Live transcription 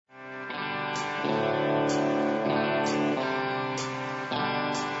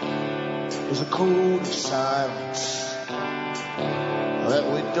There's a code of silence that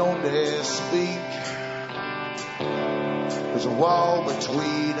we don't dare speak. There's a wall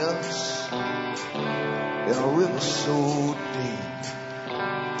between us and a river so deep.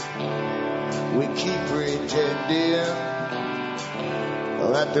 We keep pretending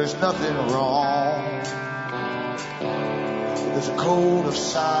that there's nothing wrong. There's a code of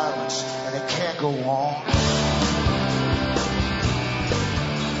silence and it can't go on.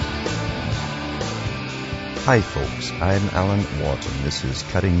 Hi folks, I'm Alan Watt and this is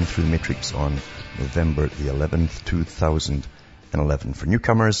Cutting Through the Matrix on November the 11th, 2011. For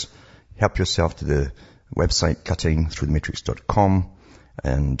newcomers, help yourself to the website cuttingthroughthematrix.com,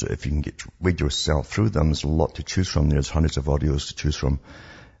 and if you can wade yourself through them, there's a lot to choose from. There's hundreds of audios to choose from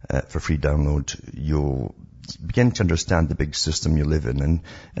for free download. You'll begin to understand the big system you live in, and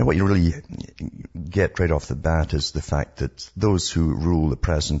what you really get right off the bat is the fact that those who rule the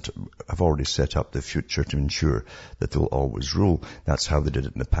present have already set up the future to ensure that they'll always rule. That's how they did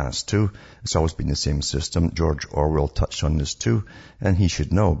it in the past too. It's always been the same system. George Orwell touched on this too, and he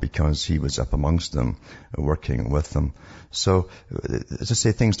should know because he was up amongst them, working with them. So, as I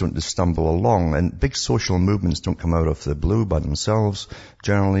say, things don't just stumble along, and big social movements don't come out of the blue by themselves.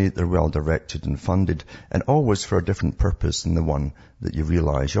 Generally, they're well directed and funded, and always for a different purpose than the one that you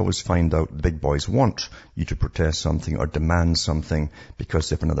realize. You always find out the big boys want you to protest something or demand something because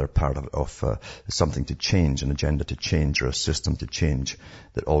they have another part of something to change, an agenda to change or a system to change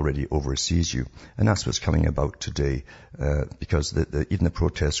that already oversees you. And that's what's coming about today, because even the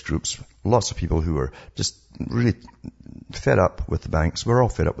protest groups, lots of people who are just really fed up with the banks. We're all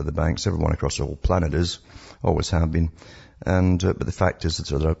fed up with the banks. Everyone across the whole planet is, always have been. But the fact is that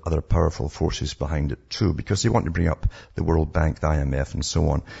there are other powerful forces behind it too, because they want to bring up the World Bank, the IMF and so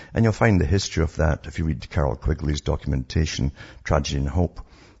on. And you'll find the history of that if you read Carol Quigley's documentation, Tragedy and Hope,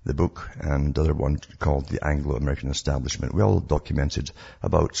 the book, and the other one called The Anglo-American Establishment. Well documented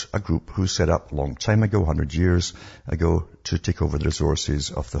about a group who set up a long time ago, 100 years ago, to take over the resources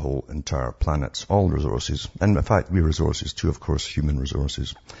of the whole entire planet, all resources. And in fact, we resources too, of course, human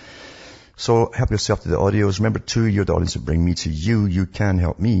resources. So help yourself to the audios. Remember too, you're the audience that bring me to you. You can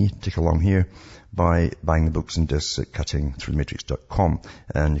help me take along here by buying the books and discs at cuttingthroughthematrix.com.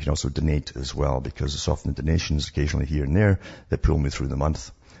 And you can also donate as well, because it's often the donations occasionally here and there that pull me through the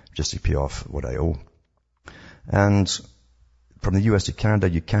month just to pay off what I owe. And from the US to Canada,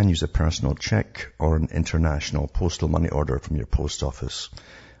 you can use a personal check or an international postal money order from your post office,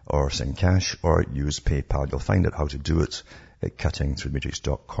 or send cash, or use PayPal. You'll find out how to do it at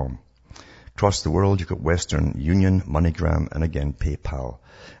cuttingthroughthematrix.com. Across the world, you've got Western Union, MoneyGram, and again, PayPal.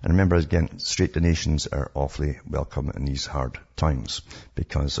 And remember, again, straight donations are awfully welcome in these hard times,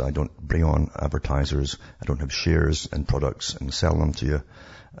 because I don't bring on advertisers, I don't have shares and products and sell them to you.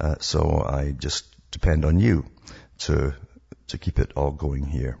 So I just depend on you to keep it all going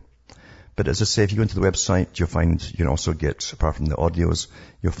here. But as I say, if you go into the website, you'll find you can also get, apart from the audios,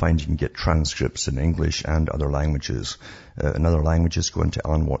 you'll find you can get transcripts in English and other languages. In other languages, go into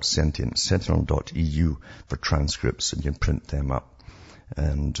Alan Watt Sentient, sentinel.eu for transcripts, and you can print them up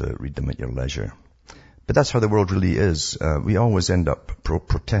and read them at your leisure. But that's how the world really is. We always end up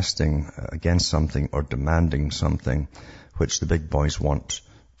protesting against something or demanding something which the big boys want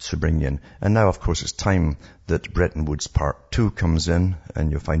to bring in. And now, of course, it's time that Bretton Woods Part 2 comes in,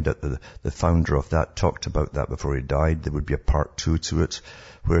 and you'll find out that the founder of that talked about that before he died. There would be a Part 2 to it,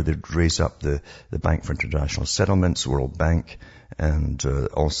 where they'd raise up the Bank for International Settlements, World Bank, and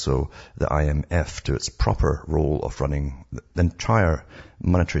also the IMF to its proper role of running the entire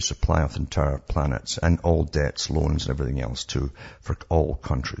monetary supply of the entire planet, and all debts, loans, and everything else too, for all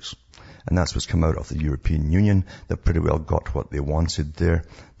countries. And that's what's come out of the European Union. They've pretty well got what they wanted there.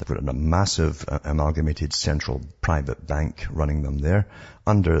 They've got a massive amalgamated central private bank running them there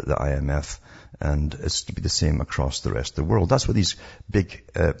under the IMF. And it's to be the same across the rest of the world. That's what these big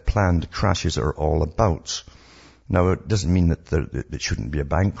planned crashes are all about. Now, it doesn't mean that it shouldn't be a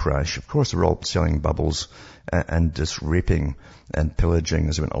bank crash. Of course, they're all selling bubbles and just raping and pillaging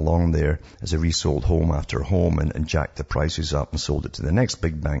as they went along there, as they resold home after home and jacked the prices up and sold it to the next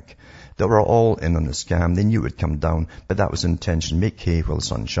big bank. They were all in on the scam. They knew it would come down, but that was the intention. Make hay while the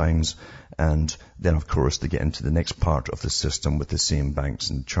sun shines. And then, of course, they get into the next part of the system with the same banks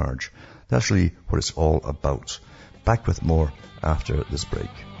in charge. That's really what it's all about. Back with more after this break.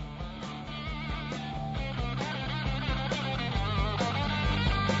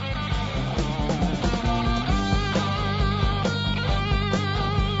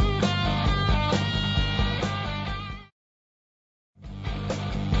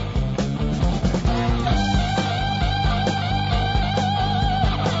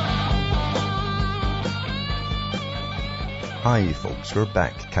 Hi folks, we're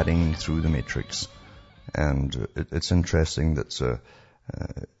back cutting through the matrix, and it's interesting that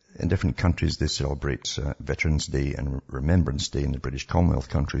in different countries they celebrate Veterans Day and Remembrance Day in the British Commonwealth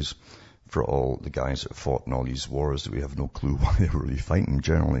countries for all the guys that fought in all these wars that we have no clue why they were really fighting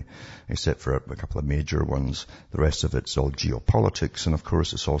generally, except for a couple of major ones. The rest of it's all geopolitics, and of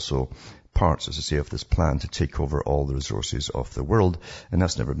course it's also parts, as I say, of this plan to take over all the resources of the world, and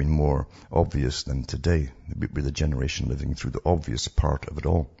that's never been more obvious than today. We're the generation living through the obvious part of it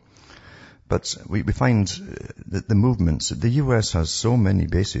all. But we find that the movements, the US has so many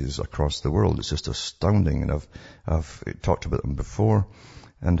bases across the world, it's just astounding, and I've talked about them before,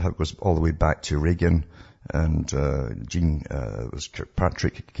 and how it goes all the way back to Reagan, and was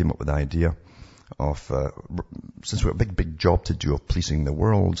Kirkpatrick came up with the idea of, since we've got a big job to do of policing the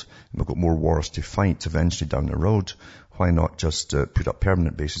world, and we've got more wars to fight eventually down the road, why not just put up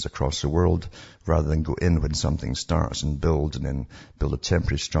permanent bases across the world rather than go in when something starts and then build a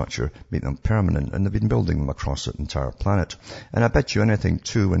temporary structure, make them permanent, and they've been building them across the entire planet. And I bet you anything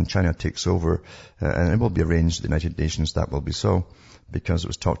too, when China takes over, and it will be arranged, the United Nations, that will be so, because it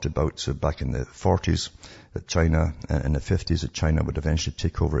was talked about back in the 40s that China, in the 50s, that China would eventually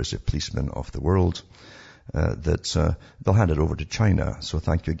take over as a policeman of the world, that they'll hand it over to China. So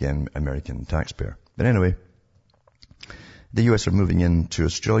thank you again, American taxpayer. But anyway, the US are moving into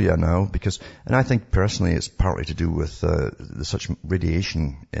Australia now and I think personally it's partly to do with such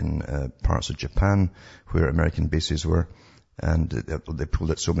radiation in parts of Japan where American bases were. And they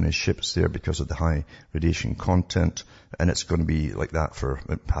pulled out so many ships there because of the high radiation content. And it's going to be like that for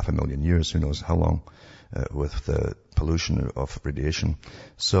 500,000 years, who knows how long, with the pollution of radiation.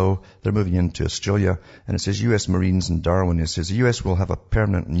 So they're moving into Australia. And it says US Marines in Darwin. It says the US will have a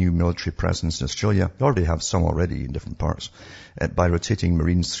permanent new military presence in Australia. They already have some already in different parts. By rotating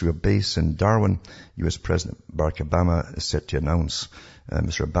Marines through a base in Darwin, US President Barack Obama is set to announce.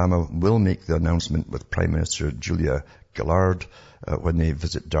 Mr. Obama will make the announcement with Prime Minister Julia Gillard when they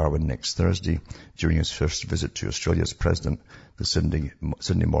visit Darwin next Thursday during his first visit to Australia's president, the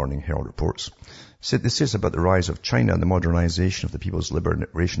Sydney Morning Herald reports. This is about the rise of China and the modernization of the People's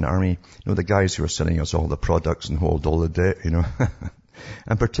Liberation Army. The guys who are selling us all the products and hold all the debt,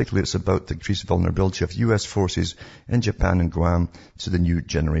 And particularly it's about the increased vulnerability of US forces in Japan and Guam to the new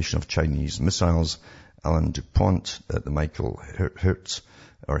generation of Chinese missiles. Alan DuPont, the Michael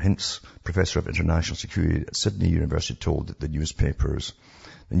Hintz, Professor of International Security at Sydney University, told the newspapers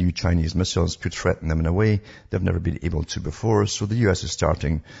the new Chinese missiles could threaten them in a way they've never been able to before, so the US is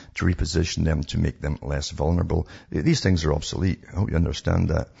starting to reposition them to make them less vulnerable. These things are obsolete. I hope you understand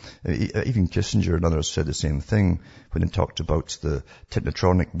that. Even Kissinger and others said the same thing when they talked about the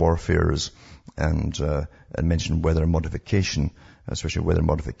technotronic warfares and mentioned weather modification, especially weather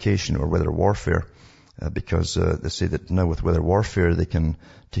modification or weather warfare. Because they say that now with weather warfare they can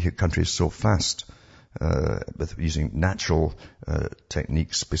take out countries so fast with using natural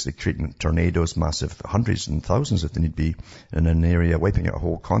techniques, basically creating tornadoes, massive hundreds and thousands if they need be, in an area, wiping out a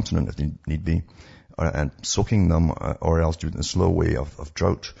whole continent if they need be, and soaking them, or else doing the slow way of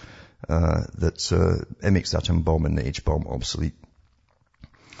drought, that it makes that bomb and the H-bomb obsolete.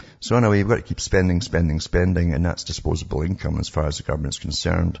 So anyway, we've got to keep spending, and that's disposable income as far as the government's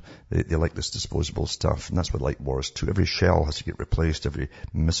concerned. They like this disposable stuff, and that's what like wars too. Every shell has to get replaced, every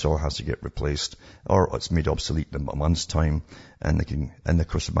missile has to get replaced, or it's made obsolete in a month's time, and of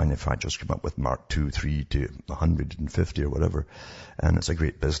course the manufacturers come up with Mark 2, 3 to 150 or whatever, and it's a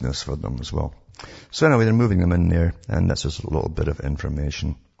great business for them as well. So anyway, they're moving them in there, and that's just a little bit of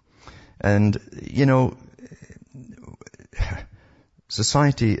information. And,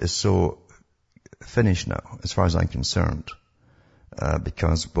 society is so finished now, as far as I'm concerned,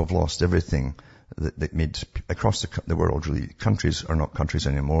 because we've lost everything that made across the world. Really, countries are not countries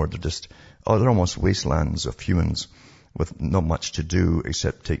anymore. They're almost wastelands of humans with not much to do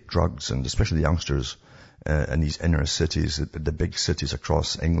except take drugs, and especially the youngsters in these inner cities, the big cities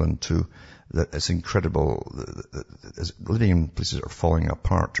across England too. That it's incredible. Living in places that are falling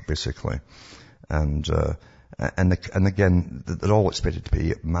apart, basically, and again, they're all expected to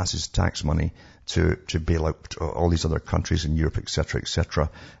pay massive tax money to bail out all these other countries in Europe, etc., etc.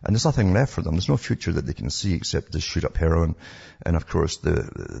 And there's nothing left for them. There's no future that they can see except to shoot up heroin. And of course,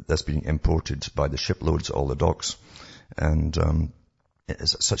 that's being imported by the shiploads at all the docks. And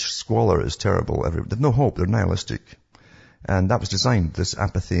such squalor is terrible. They've no hope. They're nihilistic. And that was designed, this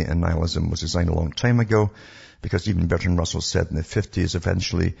apathy and nihilism was designed a long time ago, because even Bertrand Russell said in the 50s,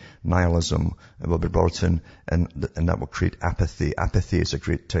 eventually nihilism will be brought in, and that will create apathy. Apathy is a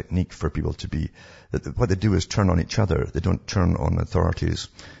great technique for people to be, what they do is turn on each other. They don't turn on authorities,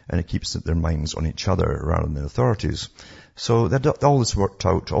 and it keeps their minds on each other rather than the authorities. So all this worked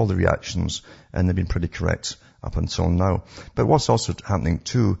out, all the reactions, and they've been pretty correct up until now. But what's also happening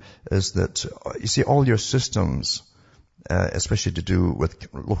too is that, you see, all your systems, especially to do with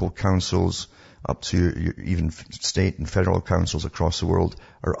local councils, up to even state and federal councils across the world,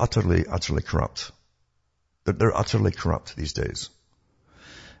 are utterly, utterly corrupt. They're utterly corrupt these days.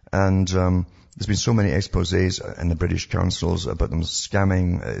 And there's been so many exposés in the British councils about them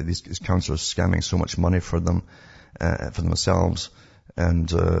scamming, these councils scamming so much money for them, for themselves, and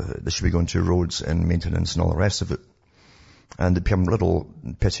they should be going to roads and maintenance and all the rest of it. And they become little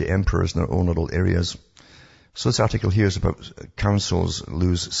petty emperors in their own little areas. So this article here is about councils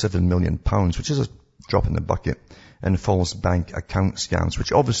lose £7 million, which is a drop in the bucket, in false bank account scams,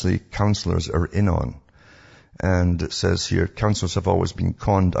 which obviously councillors are in on. And it says here, councils have always been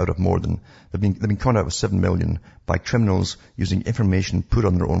conned out of they've been conned out of 7 million by criminals using information put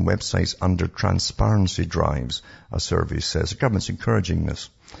on their own websites under transparency drives, a survey says. The government's encouraging this.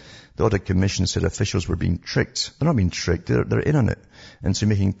 The Audit Commission said officials were being tricked. They're not being tricked, they're in on it. Into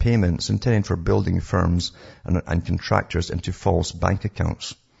making payments intended for building firms and contractors into false bank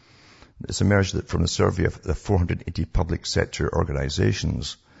accounts. It's emerged that from the survey of the 480 public sector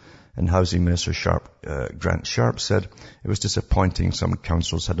organizations. And Housing Minister Grant Sharp said it was disappointing some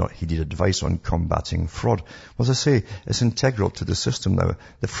councils had not heeded advice on combating fraud. Well, as I say, it's integral to the system now.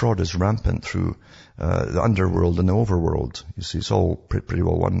 The fraud is rampant through the underworld and the overworld. You see, it's all pretty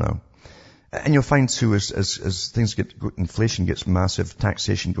well one now. And you'll find too, as things inflation gets massive,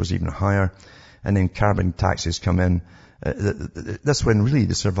 taxation goes even higher, and then carbon taxes come in. That's when really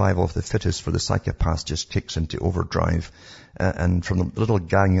the survival of the fittest for the psychopath just kicks into overdrive. And from the little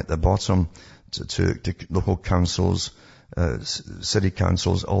gang at the bottom to local councils, city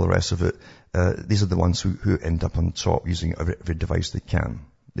councils, all the rest of it, these are the ones who end up on top using every device they can.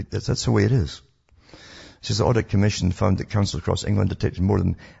 That's the way it is. It says the Audit Commission found that councils across England detected more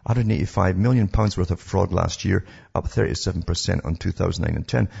than £185 million worth of fraud last year, up 37% on 2009 and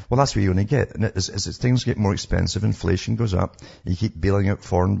 10. Well, that's what you're going to get. And as things get more expensive, inflation goes up, you keep bailing out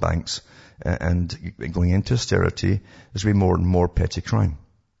foreign banks, and going into austerity, there's going to be more and more petty crime.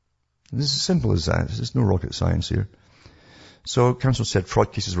 This is as simple as that. There's no rocket science here. So council said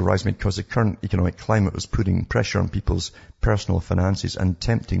fraud cases were rising because the current economic climate was putting pressure on people's personal finances and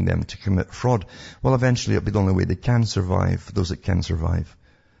tempting them to commit fraud. Well, eventually it'll be the only way they can survive, those that can survive.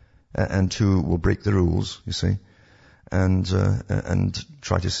 And who will break the rules, you see, and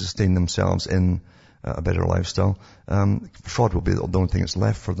try to sustain themselves in a better lifestyle. Fraud will be the only thing that's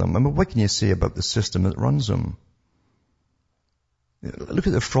left for them. I mean, what can you say about the system that runs them? Look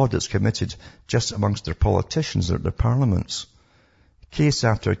at the fraud that's committed just amongst their politicians, their parliaments. Case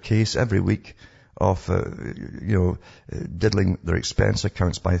after case every week of, diddling their expense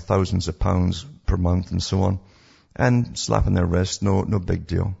accounts by thousands of pounds per month and so on. And slapping their wrist, no big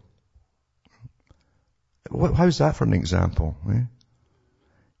deal. How's that for an example? Eh? Yeah,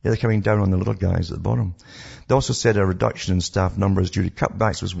 they're coming down on the little guys at the bottom. They also said a reduction in staff numbers due to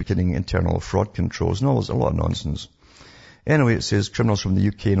cutbacks was weakening internal fraud controls. No, there's a lot of nonsense. Anyway, it says criminals from the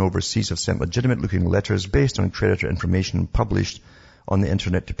UK and overseas have sent legitimate-looking letters based on creditor information published on the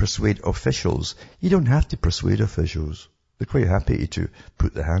internet to persuade officials. You don't have to persuade officials. They're quite happy to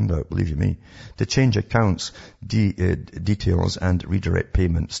put the hand out, believe you me, to change accounts, details and redirect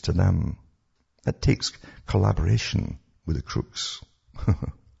payments to them. That takes collaboration with the crooks.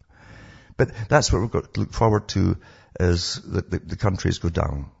 But that's what we've got to look forward to as the countries go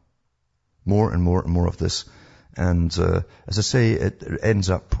down. More and more and more of this. And as I say, it ends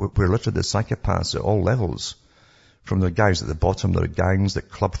up where literally the psychopaths at all levels, from the guys at the bottom, there are gangs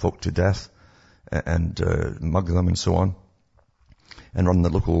that club folk to death and mug them and so on, and run the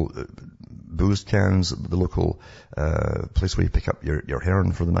local booze cans, the local place where you pick up your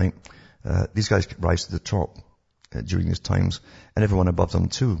heroin for the night. These guys rise to the top during these times, and everyone above them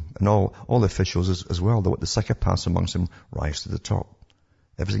too, and all the officials as well. The psychopaths amongst them rise to the top.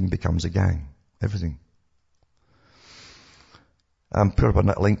 Everything becomes a gang. Everything. Put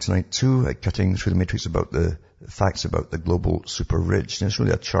up a link tonight too, Cutting Through the Matrix, about the facts about the global super rich. And it's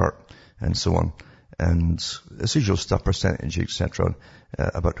really a chart and so on. And as usual stuff, percentage, etc.,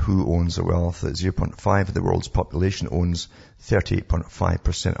 about who owns the wealth. 0.5 of the world's population owns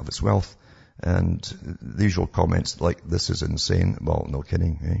 38.5% of its wealth. And the usual comments like, this is insane. Well, no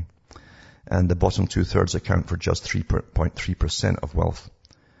kidding, eh? And the bottom 2/3 account for just 3.3% of wealth.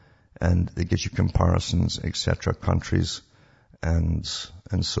 And it gives you comparisons, etc., countries, and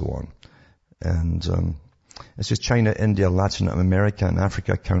so on. And it says China, India, Latin America, and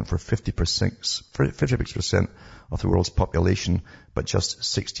Africa account for 56% of the world's population, but just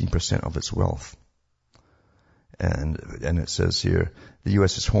 16% of its wealth. And it says here, the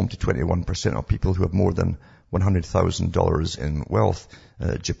U.S. is home to 21% of people who have more than $100,000 in wealth.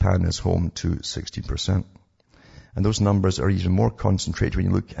 Japan is home to 60%. And those numbers are even more concentrated when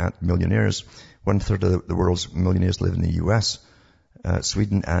you look at millionaires. 1/3 of the world's millionaires live in the U.S.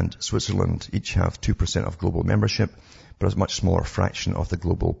 Sweden and Switzerland each have 2% of global membership, but a much smaller fraction of the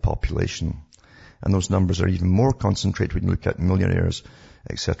global population. And those numbers are even more concentrated when you look at millionaires,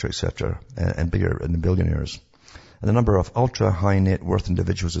 etc., and bigger in the billionaires. And the number of ultra-high net worth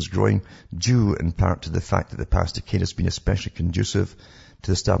individuals is growing, due in part to the fact that the past decade has been especially conducive to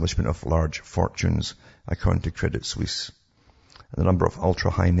the establishment of large fortunes, according to Credit Suisse. And the number of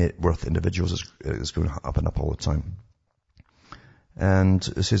ultra-high net worth individuals is going up and up all the time. And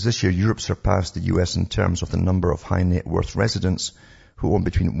it says this year, Europe surpassed the US in terms of the number of high net worth residents who own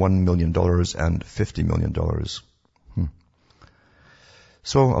between $1 million and $50 million.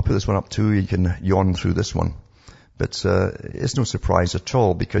 So I'll put this one up too. You can yawn through this one. But it's no surprise at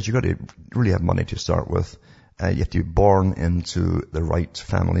all, because you've got to really have money to start with. You have to be born into the right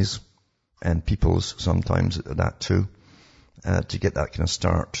families and peoples sometimes that too, to get that kind of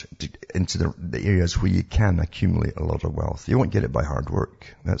start into the areas where you can accumulate a lot of wealth. You won't get it by hard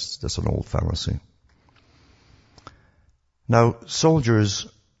work. That's an old fallacy. Now, soldiers,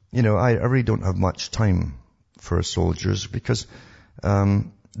 I really don't have much time for soldiers, because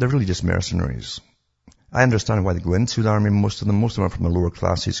they're really just mercenaries. I understand why they go into the army, most of them are from the lower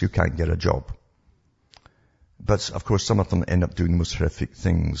classes who can't get a job. But, of course, some of them end up doing the most horrific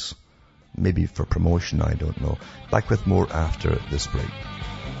things. Maybe for promotion, I don't know. Back with more after this break.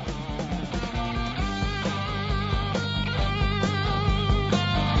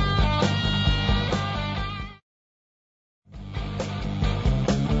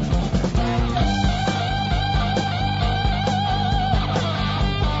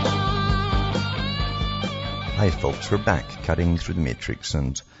 Hi folks, we're back, cutting through the matrix,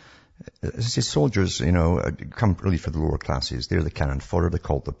 and as I say, soldiers, come really for the lower classes. They're the cannon fodder. They're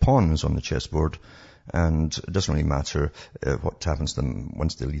called the pawns on the chessboard, and it doesn't really matter what happens to them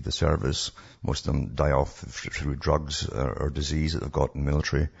once they leave the service. Most of them die off through drugs or disease that they've got in the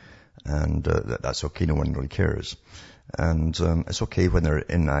military, and that's okay. No one really cares. And it's okay when they're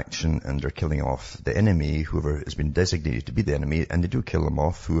in action and they're killing off the enemy, whoever has been designated to be the enemy, and they do kill them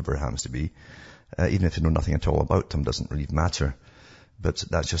off, whoever happens to be. Even if they know nothing at all about them, doesn't really matter. But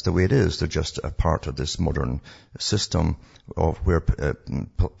that's just the way it is. They're just a part of this modern system of where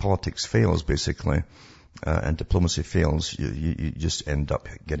politics fails, basically, and diplomacy fails. You just end up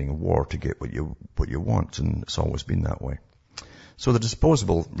getting a war to get what you want, and it's always been that way. So they're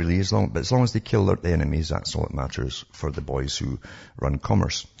disposable, really, as long as they kill their enemies, that's all that matters for the boys who run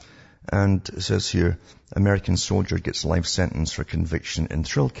commerce. And it says here, American soldier gets life sentence for conviction in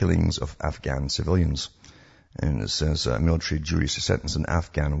thrill killings of Afghan civilians. And it says a military jury sentenced an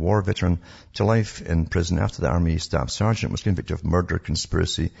Afghan war veteran to life in prison after the Army Staff Sergeant was convicted of murder,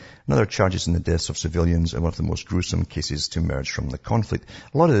 conspiracy, and other charges in the deaths of civilians in one of the most gruesome cases to emerge from the conflict.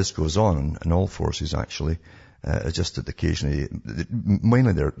 A lot of this goes on in all forces, actually. It's just that occasionally,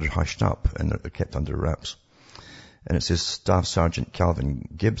 mainly they're hushed up and they're kept under wraps. And it says Staff Sergeant Calvin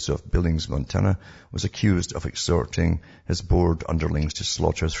Gibbs of Billings, Montana, was accused of exhorting his board underlings to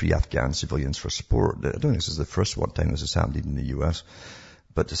slaughter 3 Afghan civilians for sport. I don't think this is the first time this has happened in the U.S.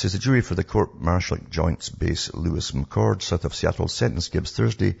 But it says the jury for the court-martial at Joint Base Lewis McChord, south of Seattle, sentenced Gibbs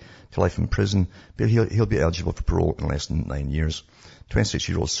Thursday to life in prison, but he'll be eligible for parole in less than 9 years.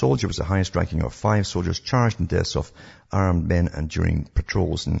 26-year-old soldier was the highest ranking of 5 soldiers charged in deaths of armed men and during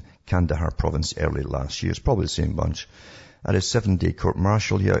patrols in Kandahar province early last year. It's probably the same bunch. At his 7-day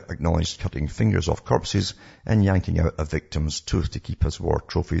court-martial, he acknowledged cutting fingers off corpses and yanking out a victim's tooth to keep his war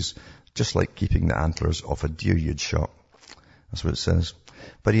trophies, just like keeping the antlers off a deer you'd shot. That's what it says.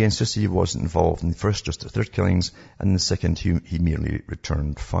 But he insisted he wasn't involved in the first, just the 3rd killings, and in the second he merely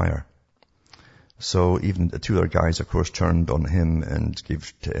returned fire. So even the 2 other guys, of course, turned on him and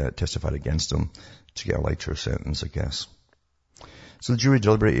testified against him to get a lighter sentence, I guess. So the jury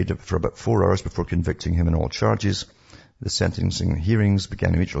deliberated for about 4 hours before convicting him in all charges. The sentencing hearings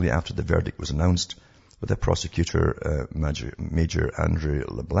began immediately after the verdict was announced, with the prosecutor, Major Andrew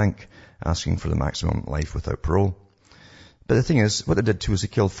LeBlanc, asking for the maximum life without parole. But the thing is, what they did too is they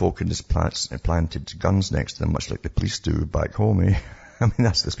killed folk and just planted guns next to them, much like the police do back home, eh? I mean,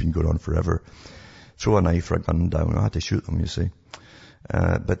 that's been going on forever. Throw a knife or a gun down. I had to shoot them, you see.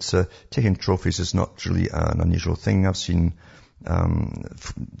 But taking trophies is not really an unusual thing. I've seen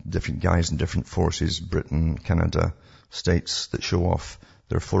different guys in different forces, Britain, Canada, States, that show off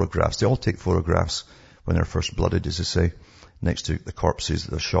their photographs. They all take photographs when they're first blooded, as they say, next to the corpses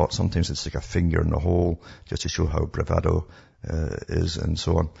that are shot. Sometimes it's like a finger in the hole, just to show how bravado is, and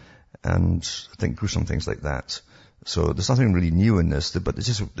so on. And I think gruesome things like that. So there's nothing really new in this, but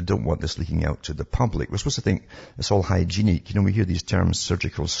they don't want this leaking out to the public. We're supposed to think it's all hygienic. You know, we hear these terms,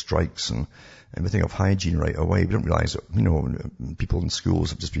 surgical strikes, and we think of hygiene right away. We don't realize that, you know, people in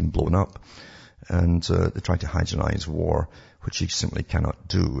schools have just been blown up, and they try to hygienize war, which you simply cannot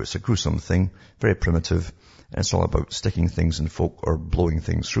do. It's a gruesome thing, very primitive, and it's all about sticking things in folk or blowing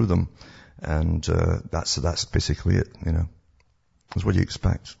things through them. And that's basically it, you know. That's what you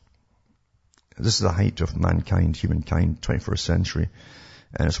expect. This is the height of mankind, humankind, 21st century,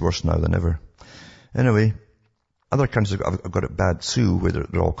 and it's worse now than ever. Anyway, other countries have got it bad too, where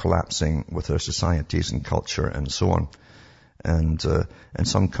they're all collapsing with their societies and culture and so on. And in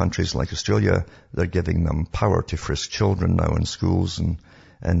some countries like Australia, they're giving them power to frisk children now in schools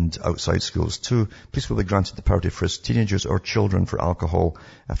and outside schools too. Police will be granted the power to frisk teenagers or children for alcohol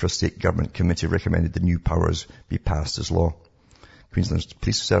after a state government committee recommended the new powers be passed as law. Queensland's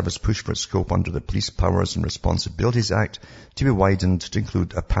Police Service pushed for its scope under the Police Powers and Responsibilities Act to be widened to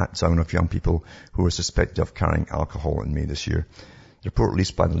include a pat-down of young people who were suspected of carrying alcohol in May this year. The report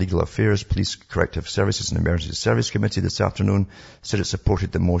released by the Legal Affairs, Police Corrective Services and Emergency Service Committee this afternoon said it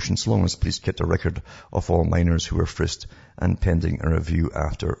supported the motion so long as police kept a record of all minors who were frisked and pending a review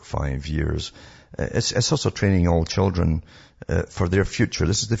after 5 years. It's also training all children for their future.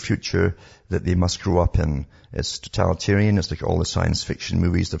 This is the future that they must grow up in. It's totalitarian. It's like all the science fiction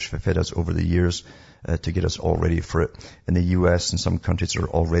movies that have fed us over the years to get us all ready for it. In the US and some countries are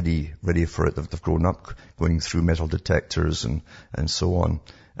already ready for it. They've grown up going through metal detectors and so on,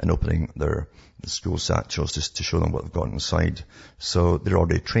 and opening their school satchels just to show them what they've got inside. So they're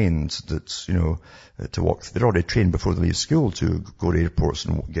already trained that, you know, to walk. They're already trained before they leave school to go to airports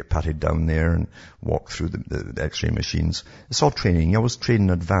and get patted down there and walk through the X-ray machines. It's all training. You always train in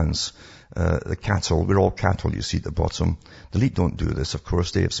advance. The cattle, we're all cattle, you see at the bottom. The elite don't do this, of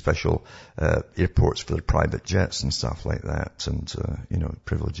course. They have special airports for their private jets and stuff like that, and, you know,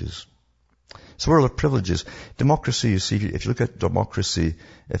 privileges. It's a world of privileges. Democracy, you see, if you look at democracy,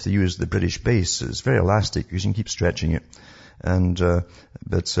 if they use the British base, it's very elastic. You can keep stretching it. And,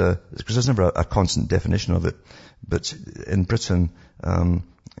 because there's never a constant definition of it. But in Britain,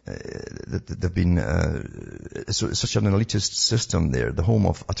 they've been, it's such an elitist system there, the home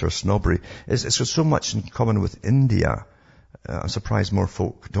of utter snobbery. It's got so much in common with India. I'm surprised more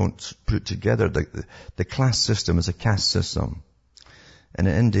folk don't put it together. The class system is a caste system. And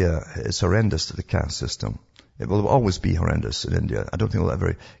in India, it's horrendous, the caste system. It will always be horrendous in India. I don't think they'll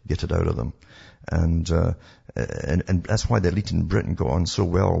ever get it out of them. And that's why the elite in Britain got on so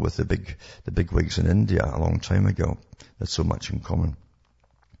well with the big wigs in India a long time ago. There's so much in common.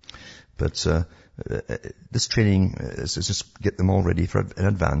 But this training is just get them all ready in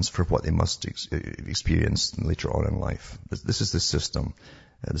advance for what they must experience later on in life. This is the system,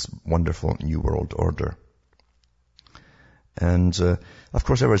 this wonderful new world order. And of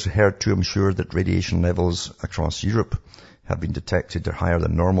course, I was heard too, I'm sure, that radiation levels across Europe have been detected. They're higher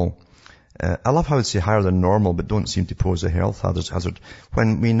than normal. I love how they say higher than normal, but don't seem to pose a health hazard,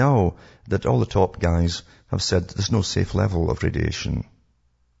 when we know that all the top guys have said there's no safe level of radiation.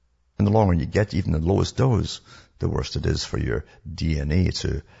 And the longer you get, even the lowest dose, the worse it is for your DNA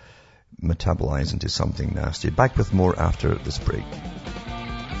to metabolize into something nasty. Back with more after this break.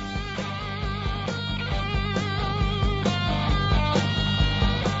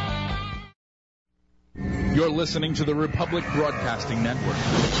 You're listening to the Republic Broadcasting Network,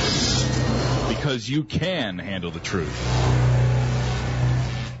 because you can handle the truth.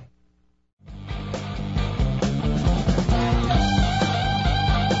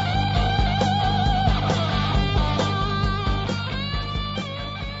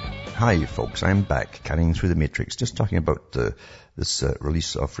 Hi folks, I'm back, cutting through the matrix, just talking about this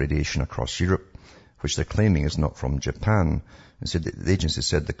release of radiation across Europe, which they're claiming is not from Japan. And so the agency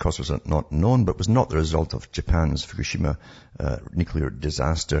said the cause was not known, but was not the result of Japan's Fukushima nuclear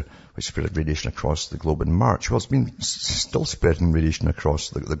disaster, which spread radiation across the globe in March. Well, it's been still spreading radiation across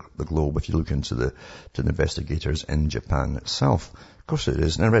the globe if you look into the investigators in Japan itself. Of course it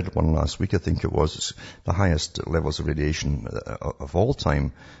is. And I read one last week, I think it was, the highest levels of radiation of all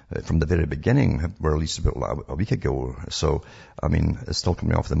time from the very beginning were released about a week ago. So, I mean, it's still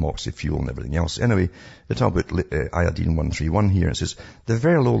coming off the MOXIE fuel and everything else. Anyway, they talk about iodine-131 here. It says, the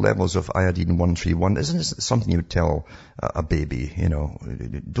very low levels of iodine-131, isn't this something you would tell a baby,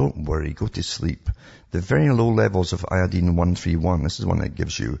 don't worry, go to sleep. The very low levels of iodine-131, this is one that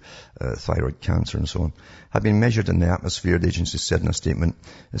gives you thyroid cancer and so on, have been measured in the atmosphere, the agency said in a statement.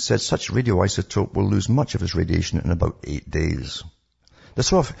 It said such radioisotope will lose much of its radiation in about 8 days. They're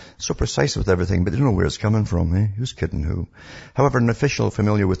so precise with everything, but they don't know where it's coming from, eh? Who's kidding who? However, an official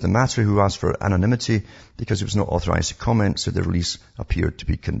familiar with the matter who asked for anonymity because he was not authorized to comment said the release appeared to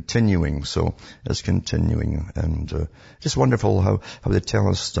be continuing. So it's continuing. And just wonderful how they tell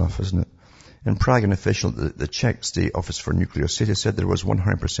us stuff, isn't it? In Prague, an official at the Czech State Office for Nuclear Safety said there was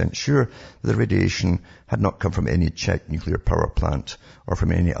 100% sure that the radiation had not come from any Czech nuclear power plant or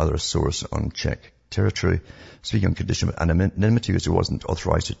from any other source on Czech territory. Speaking on condition of anonymity, as he wasn't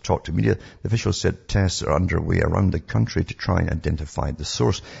authorized to talk to media, the official said tests are underway around the country to try and identify the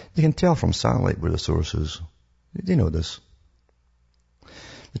source. They can tell from satellite where the source is. They know this.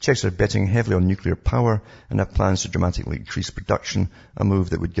 The Czechs are betting heavily on nuclear power and have plans to dramatically increase production, a move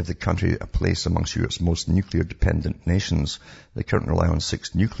that would give the country a place amongst Europe's most nuclear-dependent nations. They currently rely on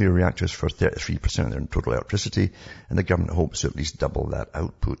 6 nuclear reactors for 33% of their total electricity, and the government hopes to at least double that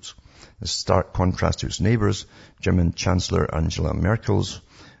output. In stark contrast to its neighbours, German Chancellor Angela Merkel's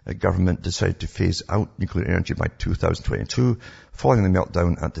government decided to phase out nuclear energy by 2022, following the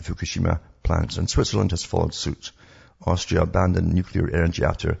meltdown at the Fukushima plants, and Switzerland has followed suit. Austria abandoned nuclear energy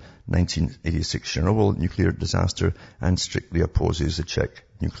after 1986 Chernobyl nuclear disaster and strictly opposes the Czech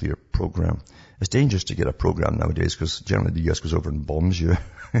nuclear program. It's dangerous to get a program nowadays because generally the US goes over and bombs you.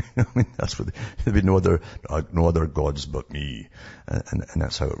 I mean, that's what there'll be no other gods but me, and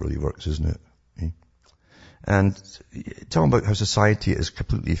that's how it really works, isn't it? And talking about how society is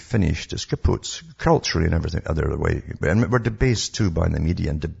completely finished, it's kaput, culturally and everything other way, and we're debased too by the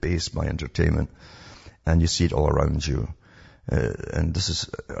media and debased by entertainment. And you see it all around you. And this is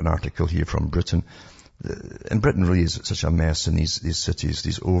an article here from Britain. And Britain really is such a mess in these cities,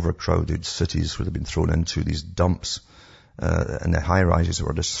 these overcrowded cities where they've been thrown into these dumps, and the high-rises that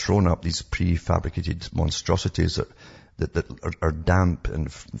were just thrown up, these prefabricated monstrosities that are damp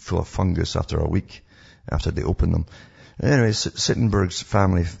and full of fungus after a week, after they open them. Anyway, Sittenberg's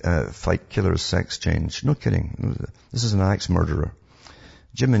family fight killer's sex change. No kidding. This is an axe murderer.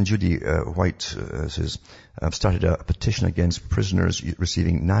 Jim and Judy White says, I've started a petition against prisoners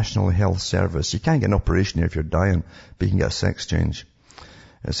receiving National Health Service. You can't get an operation here if you're dying, but you can get a sex change.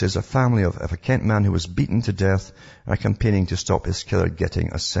 It says a family of a Kent man who was beaten to death are campaigning to stop his killer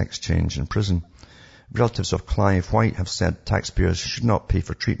getting a sex change in prison. Relatives of Clive White have said taxpayers should not pay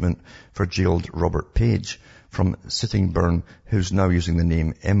for treatment for jailed Robert Page from Sittingbourne, who's now using the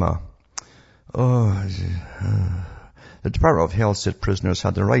name Emma. The Department of Health said prisoners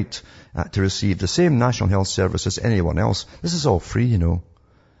had the right to receive the same National Health Service as anyone else. This is all free,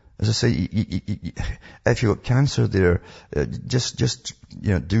 As I say, if you've got cancer there, just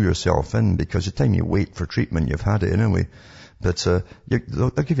do yourself in, because the time you wait for treatment, you've had it anyway. But they'll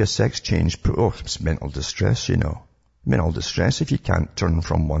give you a sex change. Oh, it's mental distress, Mental distress if you can't turn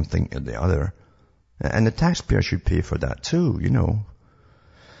from one thing to the other. And the taxpayer should pay for that too,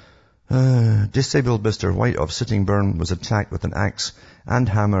 Disabled Mr. White of Sittingbourne was attacked with an axe and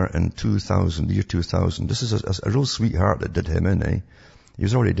hammer in the year 2000. This is a real sweetheart that did him in, eh? He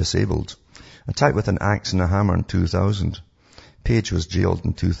was already disabled. Attacked with an axe and a hammer in 2000. Page was jailed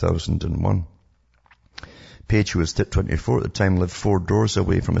in 2001. Page, who was 24 at the time, lived 4 doors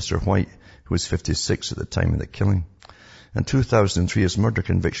away from Mr. White, who was 56 at the time of the killing. In 2003, his murder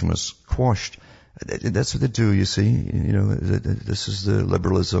conviction was quashed. That's what they do, you see. This is the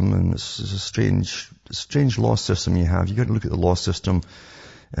liberalism, and this is a strange law system you have. You've got to look at the law system,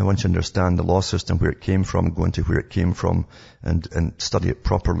 and once you understand the law system, where it came from, go into where it came from, and study it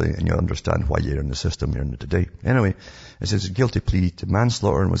properly, and you'll understand why you're in the system you're in today. Anyway, it says a guilty plea to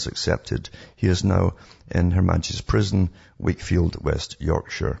manslaughter was accepted. He is now in Her Majesty's Prison, Wakefield, West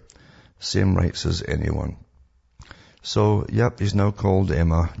Yorkshire. Same rights as anyone. So, yep, he's now called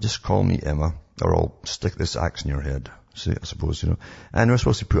Emma. Just call me Emma, or I'll stick this axe in your head. See, I suppose, And we're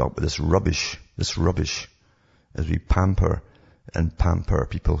supposed to put up with this rubbish, as we pamper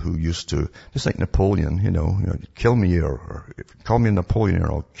people who used to, just like Napoleon, kill me or call me Napoleon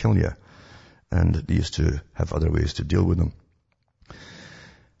or I'll kill you. And they used to have other ways to deal with them.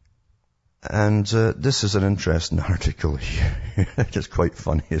 And this is an interesting article here. It's quite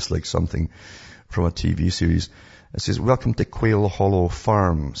funny. It's like something from a TV series. It says, welcome to Quail Hollow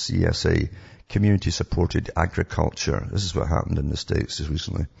Farm, CSA, community-supported agriculture. This is what happened in the States just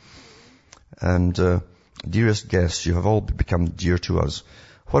recently. And dearest guests, you have all become dear to us.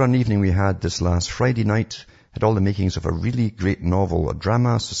 What an evening we had this last Friday night. Had all the makings of a really great novel, a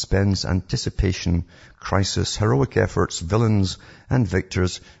drama, suspense, anticipation, crisis, heroic efforts, villains and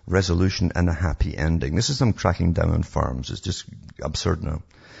victors, resolution and a happy ending. This is them cracking down on farms. It's just absurd now.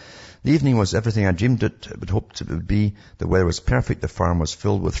 The evening was everything I dreamed it would hoped it would be. The weather was perfect. The farm was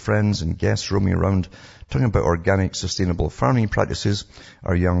filled with friends and guests roaming around, talking about organic, sustainable farming practices.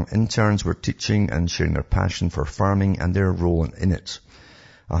 Our young interns were teaching and sharing their passion for farming and their role in it.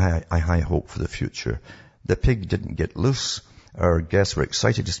 I high hope for the future. The pig didn't get loose. Our guests were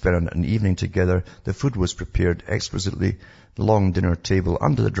excited to spend an evening together. The food was prepared exquisitely. The long dinner table,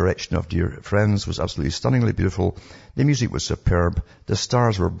 under the direction of dear friends, was absolutely stunningly beautiful. The music was superb. The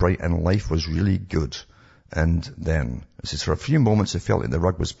stars were bright and life was really good. And then, for a few moments, it felt like the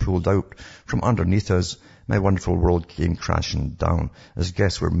rug was pulled out from underneath us. My wonderful world came crashing down as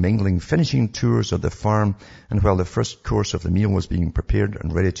guests were mingling, finishing tours of the farm, and while the first course of the meal was being prepared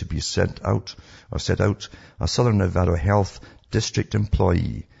and ready to be set out, a Southern Nevada Health District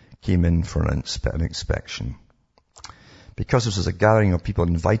employee came in for an inspection. Because this was a gathering of people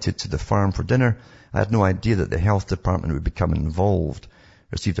invited to the farm for dinner, I had no idea that the health department would become involved.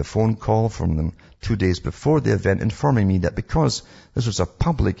 I received a phone call from them 2 days before the event informing me that because this was a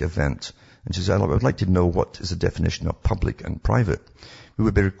public event, and she said, I would like to know what is the definition of public and private, we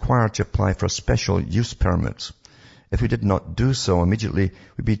would be required to apply for a special use permit. If we did not do so immediately,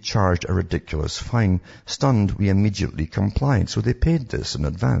 we'd be charged a ridiculous fine. Stunned, we immediately complied. So they paid this in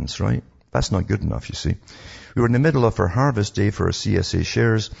advance, right? That's not good enough, you see. We were in the middle of our harvest day for our CSA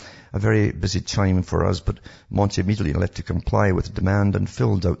shares, a very busy time for us, but Monty immediately elected to comply with the demand and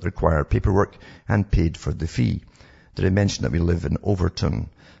filled out the required paperwork and paid for the fee. Did I mention that we live in Overton,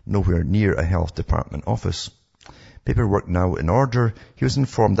 nowhere near a health department office? Paperwork now in order, he was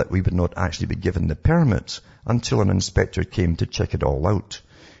informed that we would not actually be given the permit until an inspector came to check it all out.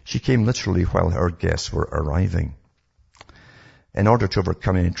 She came literally while our guests were arriving. In order to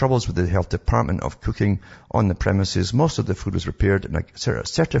overcome any troubles with the health department of cooking on the premises, most of the food was prepared in a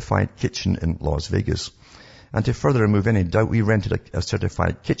certified kitchen in Las Vegas. And to further remove any doubt, we rented a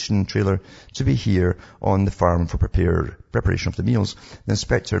certified kitchen trailer to be here on the farm for preparation of the meals. The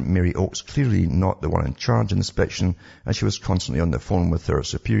inspector, Mary Oakes, clearly not the one in charge of inspection, and she was constantly on the phone with her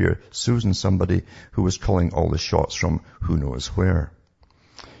superior, Susan, somebody who was calling all the shots from who knows where.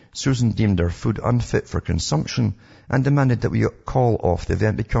 Susan deemed our food unfit for consumption and demanded that we call off the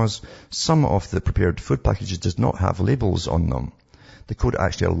event because some of the prepared food packages did not have labels on them. The code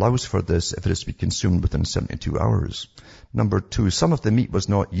actually allows for this if it is to be consumed within 72 hours. Number 2, some of the meat was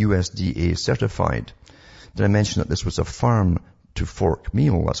not USDA certified. Did I mention that this was a farm-to-fork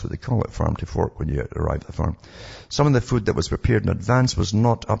meal? That's what they call it, farm-to-fork, when you arrive at the farm. Some of the food that was prepared in advance was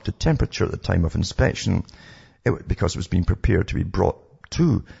not up to temperature at the time of inspection because it was being prepared to be brought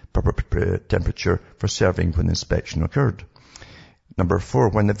to proper temperature for serving when the inspection occurred. Number 4,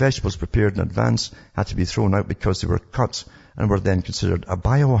 when the vegetables prepared in advance had to be thrown out because they were cut and were then considered a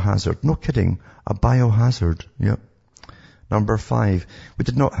biohazard. No kidding, a biohazard. Yep. Number 5, we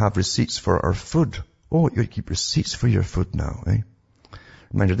did not have receipts for our food. Oh, you keep receipts for your food now, eh?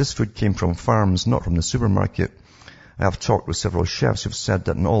 Reminder, this food came from farms, not from the supermarket. I have talked with several chefs who have said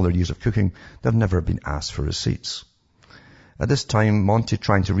that in all their years of cooking, they've never been asked for receipts. At this time, Monty,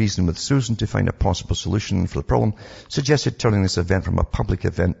 trying to reason with Susan to find a possible solution for the problem, suggested turning this event from a public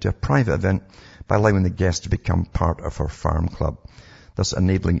event to a private event by allowing the guests to become part of our farm club, thus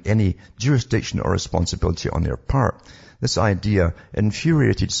enabling any jurisdiction or responsibility on their part. This idea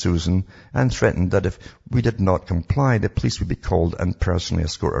infuriated Susan and threatened that if we did not comply, the police would be called and personally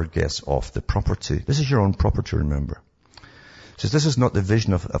escort our guests off the property. This is your own property, remember. Says this is not the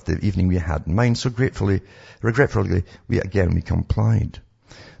vision of the evening we had in mind, so regretfully, we complied.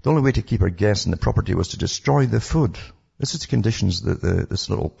 The only way to keep our guests in the property was to destroy the food. This is the conditions that this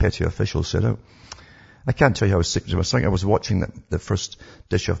little petty official set out. I can't tell you how sick I was. I was watching the first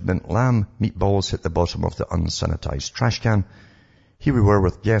dish of mint lamb meatballs hit the bottom of the unsanitized trash can. Here we were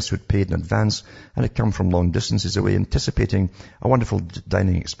with guests who had paid in advance and had come from long distances away, anticipating a wonderful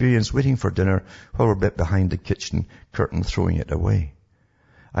dining experience, waiting for dinner while we're bit behind the kitchen curtain throwing it away.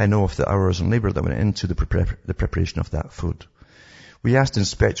 I know of the hours and labour that went into the preparation of that food. We asked the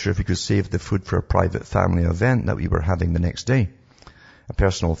inspector if we could save the food for a private family event that we were having the next day, a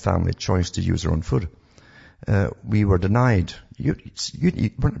personal family choice to use their own food. We were denied. Can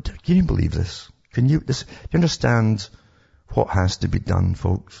you believe this? Do you understand what has to be done,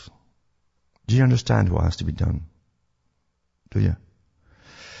 folks? Do you understand what has to be done? Do you?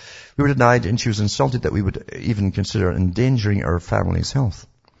 We were denied, and she was insulted that we would even consider endangering our family's health.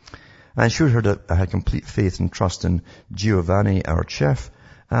 I assured her that I had complete faith and trust in Giovanni, our chef,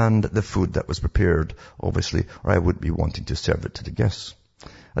 and the food that was prepared, obviously, or I wouldn't be wanting to serve it to the guests.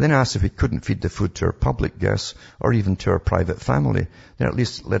 I then asked if we couldn't feed the food to our public guests or even to our private family, then at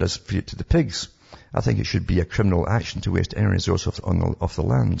least let us feed it to the pigs. I think it should be a criminal action to waste any resource of the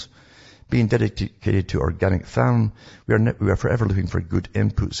land. Being dedicated to organic farm, we are forever looking for good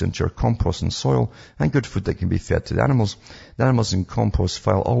inputs into our compost and soil and good food that can be fed to the animals. The animals in compost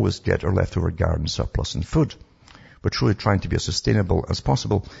file always get our leftover garden surplus and food. We're truly trying to be as sustainable as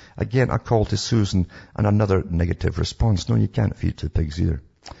possible. Again, a call to Susan and another negative response. No, you can't feed to the pigs either.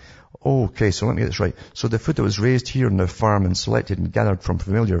 Okay, so let me get this right. So the food that was raised here on the farm and selected and gathered from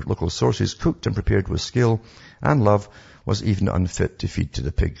familiar local sources, cooked and prepared with skill and love, was even unfit to feed to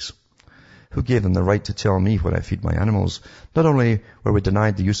the pigs. Who gave them the right to tell me what I feed my animals? Not only were we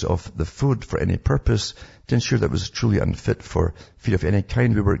denied the use of the food for any purpose, to ensure that it was truly unfit for feed of any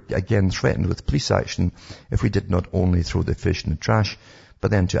kind, we were again threatened with police action if we did not only throw the fish in the trash,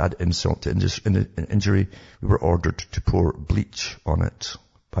 but then to add insult to injury, we were ordered to pour bleach on it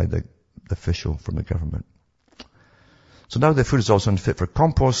by the official from the government. So now the food is also unfit for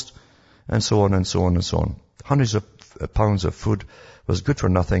compost, and so on and so on and so on. Hundreds of pounds of food was good for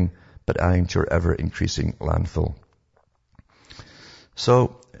nothing, but adding to our ever-increasing landfill.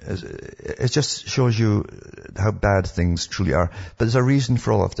 So it just shows you how bad things truly are. But there's a reason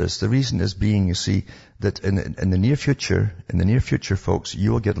for all of this. The reason is being, you see, that in the near future, folks,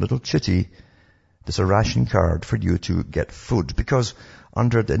 you will get a little chitty. There's a ration card for you to get food, because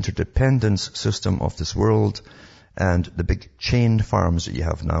under the interdependence system of this world and the big chain farms that you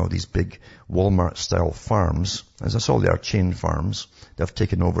have now, these big Walmart-style farms, as that's all they are, chain farms, they've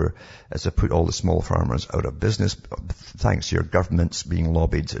taken over as they put all the small farmers out of business, thanks to your governments being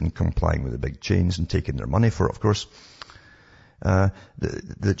lobbied and complying with the big chains and taking their money for it, of course.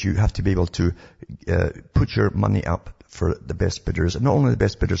 That you have to be able to put your money up for the best bidders, and not only the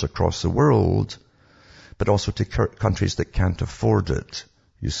best bidders across the world, but also to countries that can't afford it,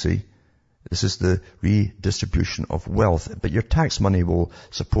 you see. This is the redistribution of wealth, but your tax money will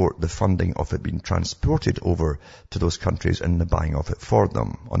support the funding of it being transported over to those countries and the buying of it for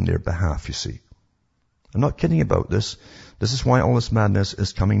them on their behalf, you see. I'm not kidding about this. This is why all this madness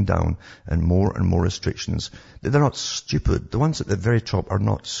is coming down and more restrictions. They're not stupid. The ones at the very top are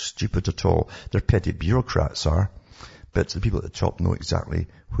not stupid at all. They're petty bureaucrats are, but the people at the top know exactly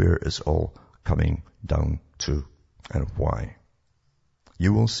where it's all coming down to and why.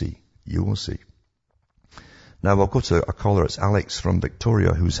 You will see. You will see. Now we'll go to a caller. It's Alex from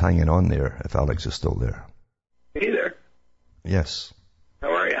Victoria who's hanging on there, if Alex is still there. Hey there. Yes.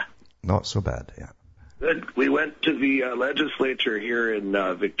 How are you? Not so bad, yeah. Good. We went to the legislature here in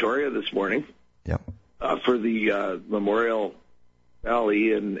Victoria this morning. Yeah. For the Memorial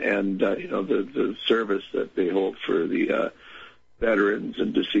Valley and the service that they hold for the veterans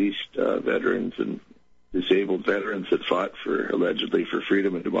and deceased veterans and disabled veterans that fought allegedly for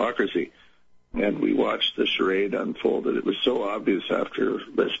freedom and democracy. And we watched the charade unfold, and it was so obvious after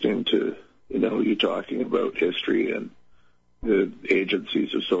listening to, you talking about history and the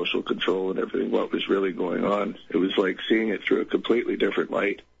agencies of social control and everything, what was really going on. It was like seeing it through a completely different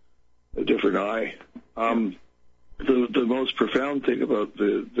light, a different eye. The most profound thing about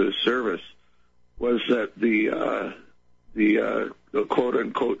the service was that the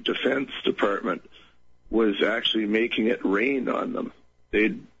quote-unquote Defense Department was actually making it rain on them.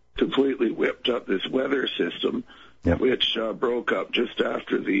 They'd completely whipped up this weather system, which broke up just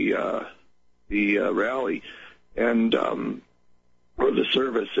after the rally and or the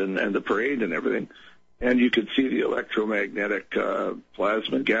service and the parade and everything. And you could see the electromagnetic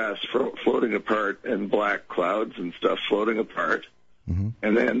plasma gas floating apart and black clouds and stuff floating apart. Mm-hmm.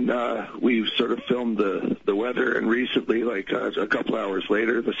 And then we sort of filmed the weather, and recently, a couple hours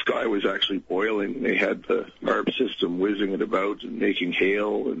later, the sky was actually boiling. They had the ARP system whizzing it about and making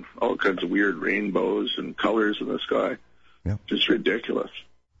hail and all kinds of weird rainbows and colors in the sky. Yeah. Just ridiculous.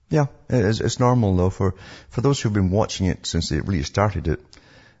 Yeah, it's normal, though, for those who've been watching it since they really started it,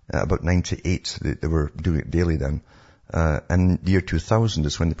 about 98, they were doing it daily then. And the year 2000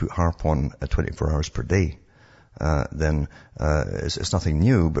 is when they put HARP on 24 hours per day. Then it's nothing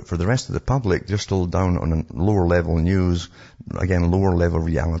new, but for the rest of the public, they're still down on a lower level news, again, lower level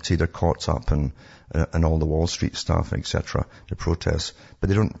reality. They're caught up in all the Wall Street stuff, etc., the protests, but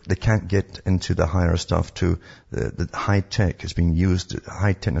they can't get into the higher stuff to the high tech is being used,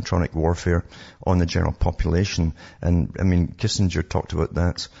 high technotronic warfare on the general population. And I mean, Kissinger talked about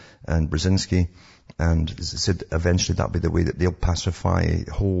that, and Brzezinski, and said eventually that'll be the way that they'll pacify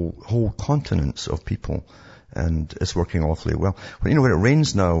whole continents of people. And it's working awfully well. When it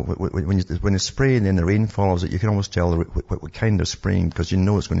rains now, when it's spraying and then the rain follows it, you can almost tell what kind of spraying, because you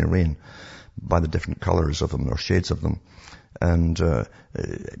know it's going to rain by the different colors of them or shades of them. And,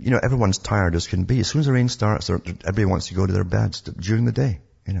 everyone's tired as can be. As soon as the rain starts, everybody wants to go to their beds during the day,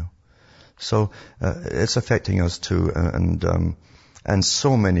 So, it's affecting us too. And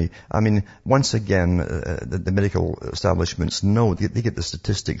so many, once again, the medical establishments know, they get the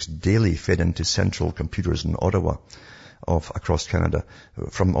statistics daily fed into central computers in Ottawa across Canada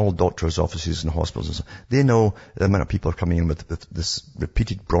from all doctors' offices and hospitals and so on. They know the amount of people are coming in with this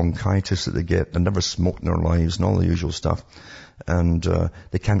repeated bronchitis that they get. They never smoked in their lives and all the usual stuff. And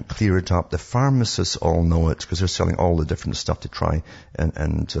they can't clear it up. The pharmacists all know it because they're selling all the different stuff to try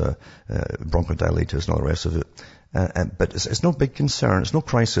and bronchodilators and all the rest of it. But it's no big concern. It's no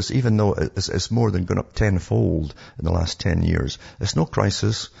crisis, even though it's more than gone up tenfold in the last 10 years. It's no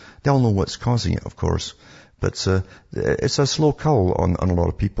crisis. They all know what's causing it, of course. But it's a slow cull on a lot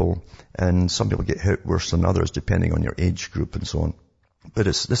of people, and some people get hit worse than others depending on your age group and so on. But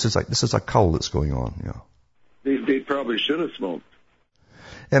this is a cull that's going on. They probably should have smoked.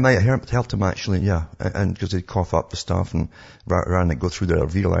 It might help them actually, yeah, and because they cough up the stuff and rather than go through their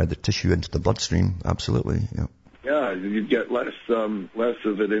alveoli, the tissue into the bloodstream. Absolutely, yeah. Yeah, you'd get less of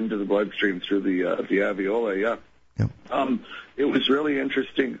it into the bloodstream through the alveoli. Yeah. Yeah. It was really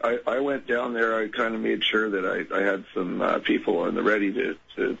interesting. I went down there. I kind of made sure that I had some people on the ready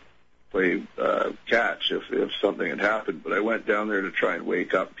to play catch if something had happened. But I went down there to try and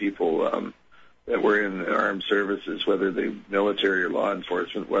wake up people that were in the armed services, whether they military or law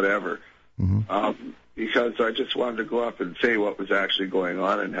enforcement, whatever. Mm-hmm. Because I just wanted to go up and say what was actually going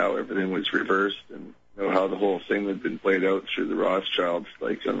on and how everything was reversed and how the whole thing had been played out through the Rothschilds,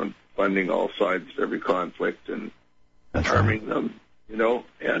 like funding all sides of every conflict and harming them,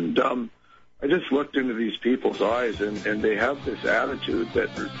 And I just looked into these people's eyes, and they have this attitude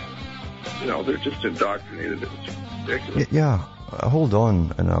that they're just indoctrinated. It's ridiculous. Yeah, hold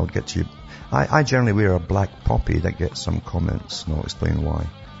on, and I'll get to you. I generally wear a black poppy that gets some comments, and I'll explain why.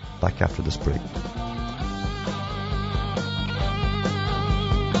 Back after this break.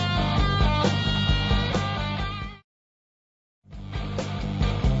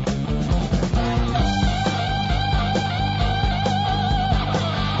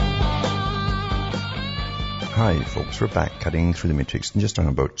 Hi folks, we're back cutting through the matrix and just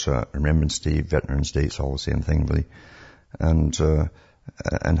talking about Remembrance Day, Veterans Day, it's all the same thing really. And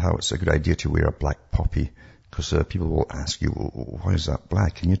how it's a good idea to wear a black poppy, because people will ask you, why is that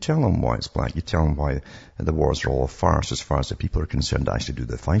black? And you tell them why it's black. You tell them why the wars are all a farce as far as the people are concerned to actually do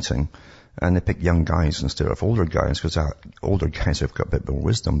the fighting. And they pick young guys instead of older guys, because older guys have got a bit more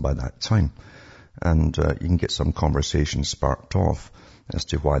wisdom by that time. And you can get some conversation sparked off as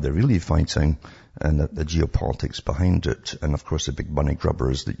to why they're really fighting and the geopolitics behind it. And of course the big money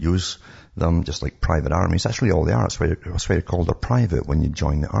grubbers that use them, just like private armies. Actually all they are. That's why they're called a private when you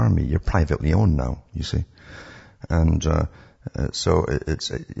join the army. You're privately owned now, you see. And so it's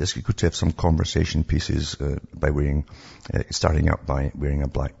good to have some conversation pieces by starting out by wearing a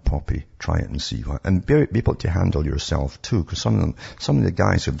black poppy. Try it and see what. And be able to handle yourself too, because some of the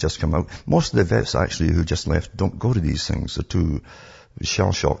guys who've just come out, most of the vets actually who just left don't go to these things. They're too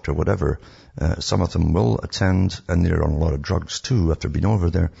shell-shocked or whatever. Some of them will attend, and they're on a lot of drugs too after being over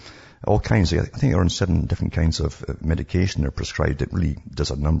there. All kinds of, I think they're on 7 different kinds of medication they're prescribed. It really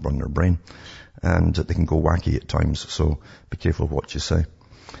does a number on their brain. And they can go wacky at times, so be careful what you say.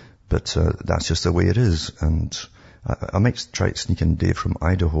 But that's just the way it is. And I might try to sneak in Dave from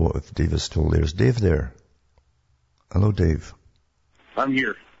Idaho if Dave is still there. Is Dave there? Hello, Dave. I'm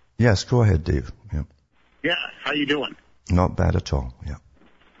here. Yes, go ahead, Dave. Yeah. Yeah, how you doing? Not bad at all, yeah.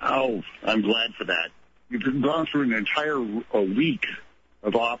 Oh, I'm glad for that. You've gone through an entire week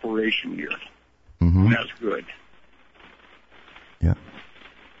of operation here. Mm-hmm. And that's good. Yeah.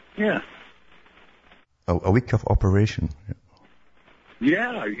 Yeah. A week of operation.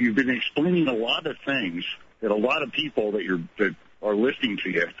 Yeah, you've been explaining a lot of things that a lot of people that are listening to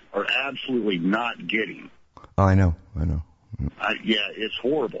you are absolutely not getting. I know. Yeah, it's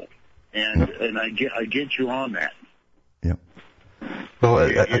horrible, and I get you on that. Yeah. Well,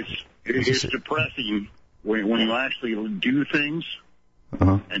 it's depressing when you actually do things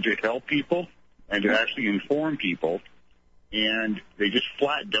and to help people and to actually inform people, and they just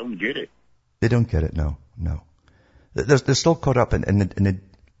flat don't get it. They don't get it, no. They're still caught up in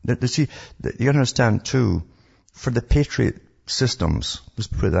see, you understand too, for the Patriot systems, let's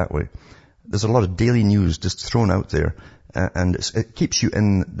put it that way, there's a lot of daily news just thrown out there, And it keeps you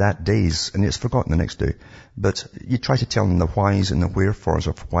in that daze, and it's forgotten the next day. But you try to tell them the whys and the wherefores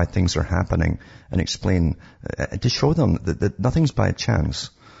of why things are happening, and explain, to show them that nothing's by chance.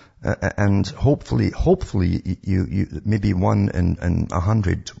 And hopefully, you maybe 1 in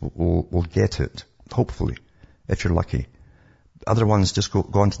 100 will get it. Hopefully, if you're lucky. Other ones just go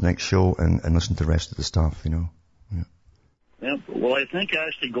on to the next show and listen to the rest of the stuff, you know. Yeah. Well, I think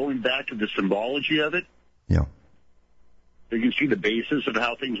actually going back to the symbology of it. Yeah. So you can see the basis of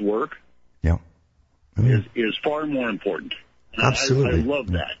how things work. Yeah. Is far more important. And Absolutely. I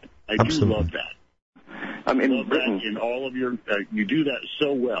love that. I Absolutely. do love that. In Britain, in all of your, you do that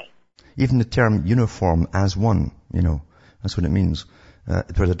so well. Even the term uniform as one, you know, that's what it means.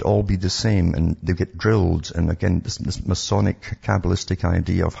 Where they'd all be the same, and they get drilled. And again, this Masonic, Kabbalistic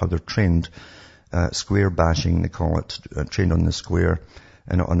idea of how they're trained, square bashing, they call it, trained on the square.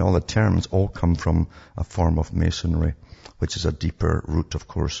 And all the terms all come from a form of Masonry, which is a deeper root, of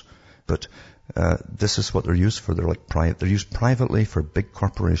course. But this is what they're used for. They're like they're used privately for big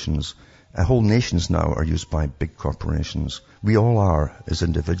corporations. Whole nations now are used by big corporations. We all are, as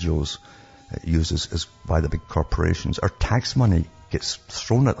individuals, used as by the big corporations. Our tax money gets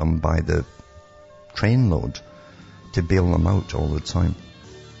thrown at them by the trainload to bail them out all the time.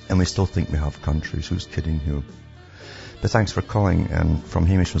 And we still think we have countries. Who's kidding you? But thanks for calling. And from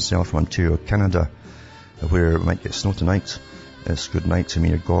Hamish myself from Ontario, Canada, where we might get snow tonight, it's good night to me.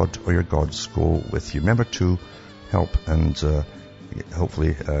 Your God or your gods go with you. Remember to help and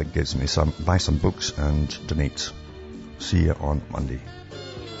hopefully buy some books and donate. See you on Monday.